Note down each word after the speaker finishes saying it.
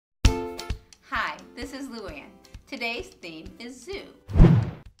this is Luann. Today's theme is zoo.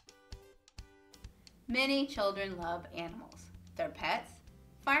 Many children love animals, their pets,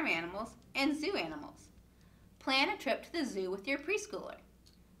 farm animals, and zoo animals. Plan a trip to the zoo with your preschooler.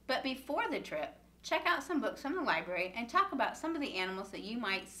 But before the trip, check out some books from the library and talk about some of the animals that you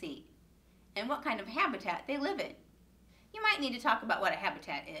might see and what kind of habitat they live in. You might need to talk about what a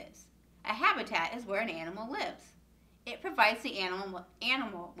habitat is. A habitat is where an animal lives. It provides the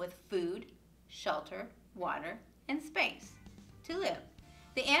animal with food, shelter, water, and space to live.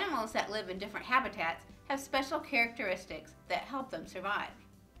 The animals that live in different habitats have special characteristics that help them survive.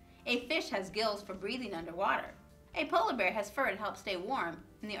 A fish has gills for breathing underwater. A polar bear has fur to help stay warm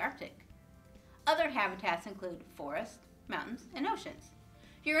in the Arctic. Other habitats include forests, mountains, and oceans.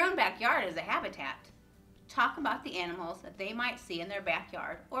 Your own backyard is a habitat. Talk about the animals that they might see in their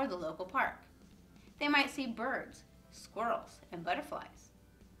backyard or the local park. They might see birds, squirrels, and butterflies.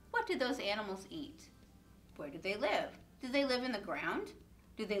 What do those animals eat? Where do they live? Do they live in the ground?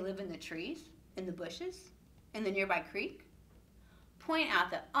 Do they live in the trees, in the bushes, in the nearby creek? Point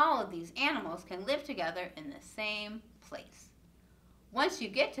out that all of these animals can live together in the same place. Once you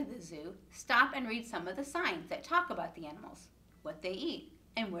get to the zoo, stop and read some of the signs that talk about the animals, what they eat,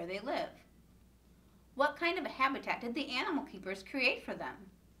 and where they live. What kind of a habitat did the animal keepers create for them?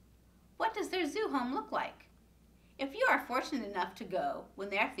 What does their zoo home look like? If you are fortunate enough to go when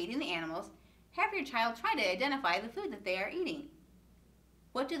they are feeding the animals, have your child try to identify the food that they are eating.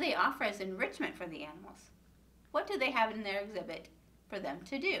 What do they offer as enrichment for the animals? What do they have in their exhibit for them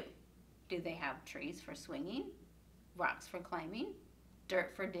to do? Do they have trees for swinging, rocks for climbing,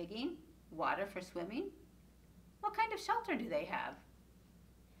 dirt for digging, water for swimming? What kind of shelter do they have?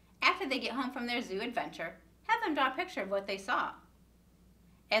 After they get home from their zoo adventure, have them draw a picture of what they saw.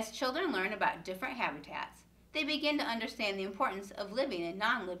 As children learn about different habitats, they begin to understand the importance of living in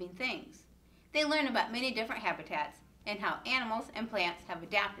non-living things. They learn about many different habitats and how animals and plants have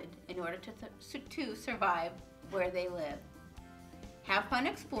adapted in order to survive where they live. Have fun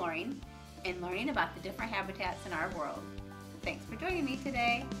exploring and learning about the different habitats in our world. Thanks for joining me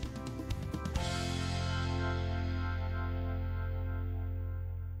today.